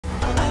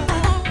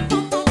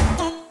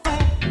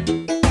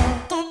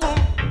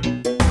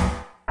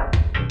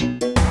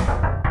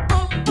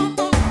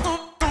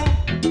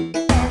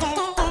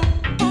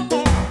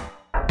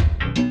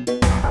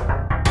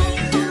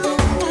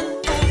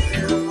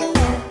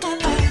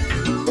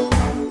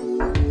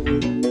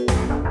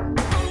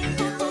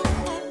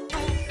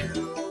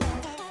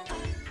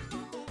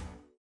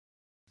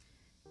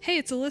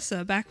it's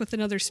Alyssa, back with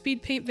another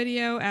speed paint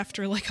video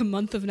after like a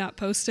month of not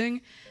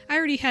posting. I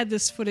already had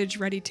this footage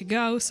ready to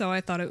go, so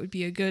I thought it would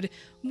be a good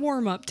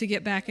warm-up to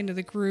get back into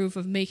the groove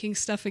of making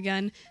stuff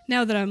again,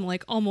 now that I'm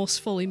like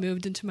almost fully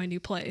moved into my new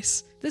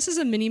place. This is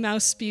a Minnie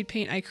Mouse speed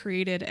paint I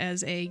created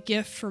as a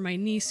gift for my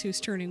niece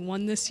who's turning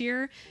 1 this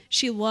year.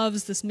 She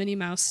loves this Minnie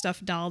Mouse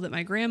stuffed doll that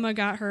my grandma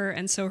got her,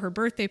 and so her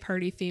birthday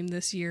party theme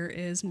this year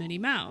is Minnie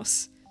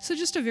Mouse. So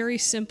just a very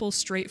simple,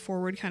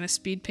 straightforward kind of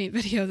speed paint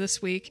video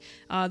this week.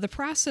 The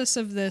process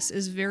of this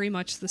is very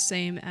much the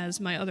same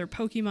as my other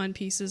Pokemon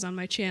pieces on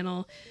my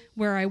channel,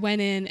 where I went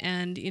in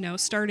and,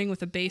 starting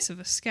with a base of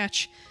a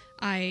sketch,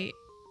 I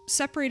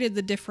separated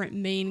the different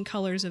main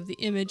colors of the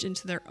image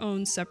into their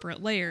own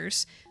separate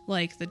layers.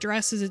 Like the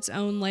dress is its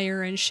own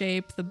layer and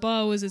shape, the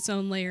bow is its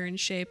own layer and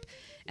shape,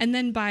 and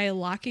then by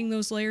locking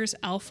those layers,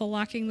 alpha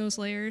locking those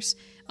layers,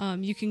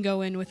 you can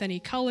go in with any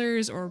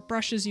colors or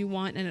brushes you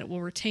want and it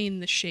will retain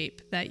the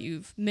shape that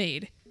you've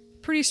made.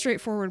 Pretty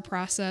straightforward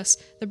process.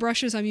 The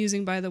brushes I'm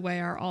using, by the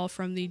way, are all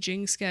from the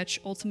Jing Sketch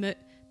Ultimate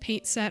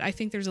Paint Set. I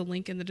think there's a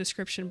link in the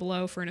description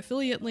below for an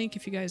affiliate link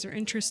if you guys are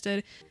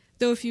interested.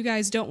 Though if you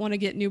guys don't want to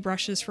get new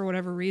brushes for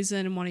whatever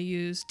reason and want to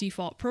use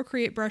default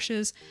Procreate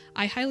brushes,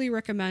 I highly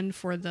recommend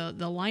for the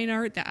line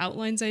art, the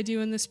outlines I do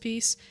in this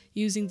piece,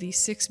 using the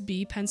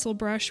 6B pencil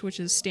brush,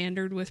 which is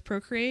standard with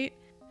Procreate.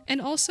 And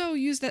also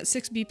use that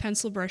 6B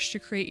pencil brush to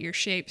create your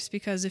shapes,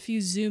 because if you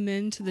zoom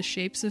into the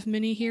shapes of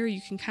Minnie here, you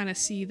can kind of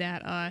see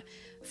that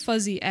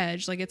fuzzy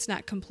edge, like it's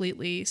not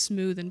completely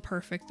smooth and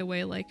perfect the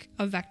way like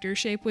a vector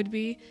shape would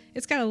be.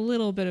 It's got a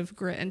little bit of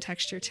grit and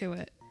texture to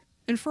it.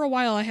 And for a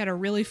while I had a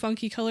really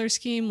funky color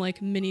scheme,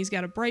 like Minnie's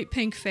got a bright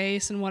pink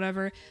face and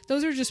whatever.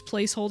 Those are just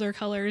placeholder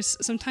colors.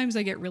 Sometimes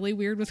I get really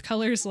weird with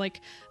colors, like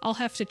I'll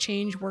have to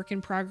change work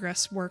in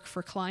progress work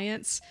for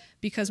clients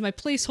because my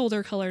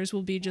placeholder colors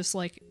will be just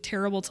like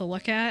terrible to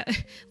look at.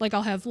 Like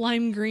I'll have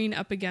lime green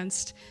up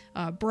against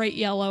bright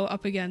yellow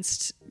up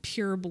against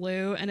pure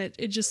blue, and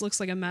it just looks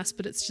like a mess,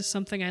 but it's just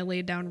something I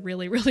laid down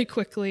really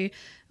quickly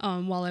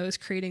while I was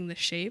creating the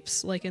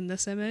shapes, like in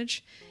this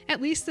image.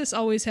 At least this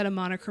always had a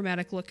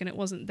monochromatic look and it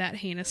wasn't that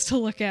heinous to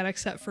look at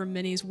except for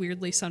Minnie's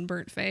weirdly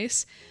sunburnt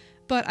face.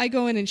 But I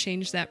go in and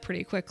change that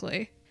pretty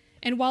quickly.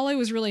 And while I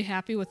was really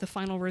happy with the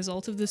final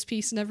result of this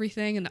piece and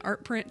everything, and the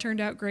art print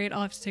turned out great,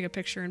 I'll have to take a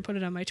picture and put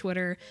it on my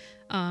Twitter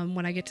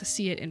when I get to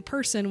see it in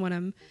person when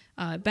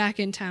I'm back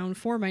in town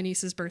for my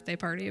niece's birthday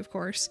party, of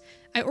course.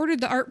 I ordered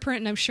the art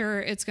print and I'm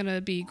sure it's going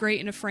to be great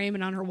in a frame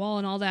and on her wall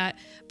and all that,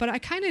 but I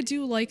kind of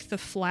do like the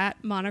flat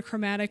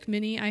monochromatic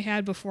Minnie I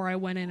had before I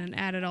went in and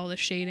added all the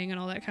shading and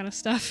all that kind of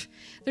stuff.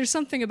 There's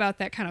something about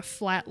that kind of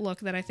flat look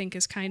that I think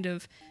is kind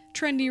of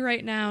trendy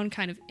right now and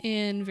kind of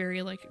in,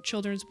 very like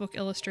children's book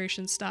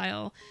illustration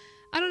style.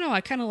 I don't know,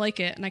 I kind of like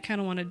it, and I kind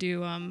of want to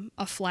do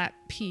a flat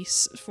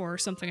piece for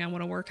something I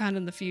want to work on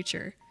in the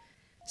future.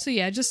 So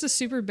yeah, just a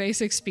super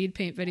basic speed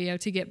paint video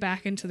to get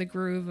back into the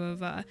groove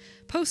of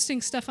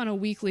posting stuff on a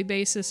weekly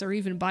basis or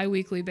even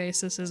bi-weekly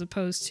basis as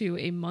opposed to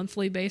a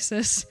monthly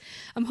basis.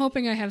 I'm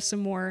hoping I have some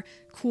more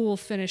cool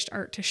finished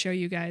art to show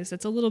you guys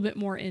that's a little bit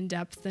more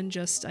in-depth than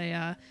just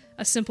a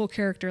simple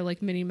character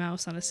like Minnie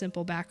Mouse on a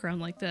simple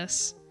background like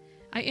this.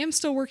 I am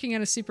still working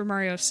on a Super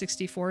Mario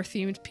 64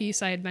 themed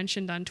piece I had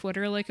mentioned on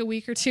Twitter like a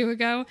week or two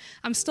ago.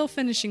 I'm still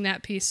finishing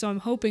that piece, so I'm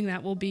hoping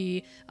that will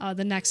be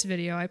the next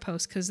video I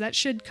post, because that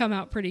should come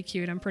out pretty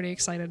cute. I'm pretty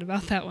excited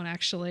about that one,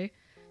 actually.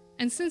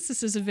 And since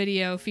this is a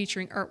video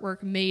featuring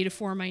artwork made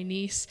for my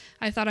niece,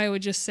 I thought I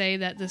would just say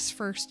that this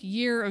first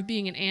year of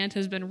being an aunt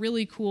has been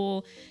really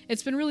cool.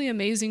 It's been really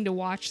amazing to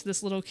watch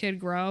this little kid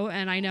grow,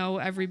 and I know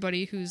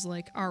everybody who's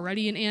like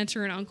already an aunt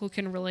or an uncle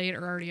can relate,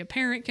 or already a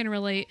parent can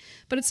relate,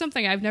 but it's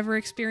something I've never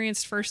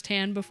experienced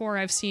firsthand before.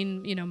 I've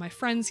seen, my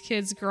friends'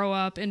 kids grow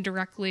up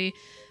indirectly,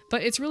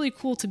 but it's really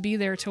cool to be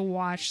there to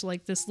watch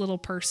like this little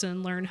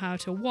person learn how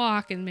to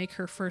walk and make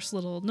her first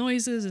little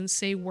noises and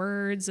say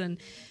words, and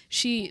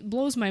she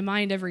blows my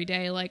mind every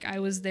day. Like I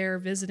was there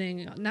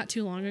visiting not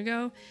too long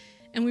ago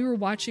and we were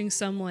watching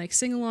some like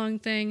sing-along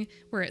thing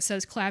where it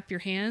says clap your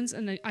hands,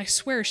 and I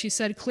swear she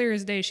said clear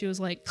as day, she was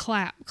like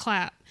clap,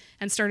 clap,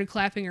 and started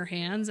clapping her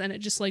hands, and it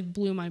just like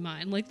blew my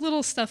mind. Like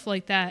little stuff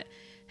like that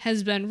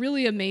has been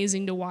really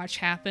amazing to watch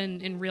happen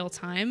in real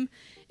time.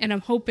 And I'm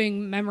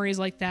hoping memories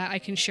like that I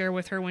can share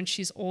with her when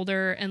she's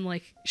older and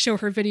like show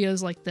her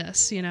videos like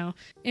this, And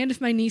if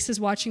my niece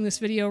is watching this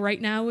video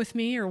right now with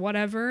me or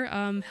whatever,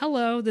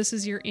 hello, this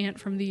is your aunt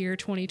from the year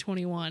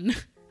 2021.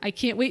 I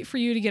can't wait for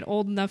you to get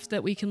old enough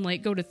that we can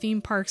like go to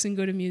theme parks and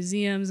go to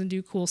museums and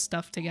do cool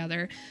stuff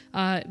together.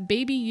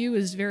 Baby you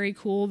is very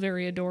cool,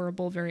 very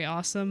adorable, very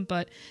awesome,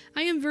 but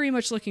I am very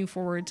much looking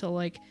forward to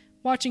like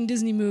watching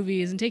Disney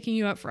movies and taking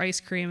you out for ice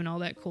cream and all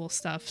that cool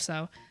stuff,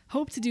 so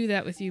hope to do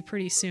that with you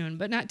pretty soon,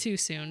 but not too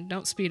soon.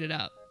 Don't speed it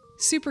up.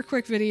 Super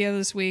quick video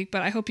this week,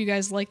 but I hope you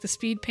guys like the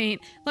speed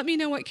paint. Let me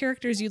know what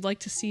characters you'd like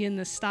to see in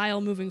this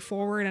style moving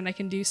forward, and I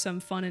can do some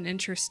fun and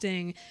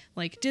interesting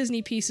like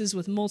Disney pieces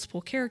with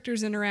multiple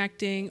characters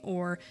interacting,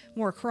 or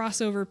more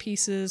crossover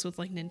pieces with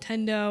like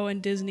Nintendo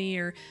and Disney,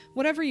 or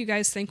whatever you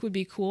guys think would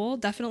be cool.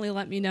 Definitely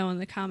let me know in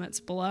the comments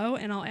below,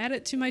 and I'll add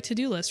it to my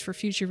to-do list for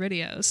future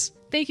videos.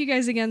 Thank you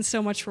guys again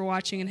so much for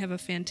watching, and have a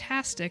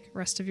fantastic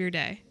rest of your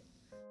day.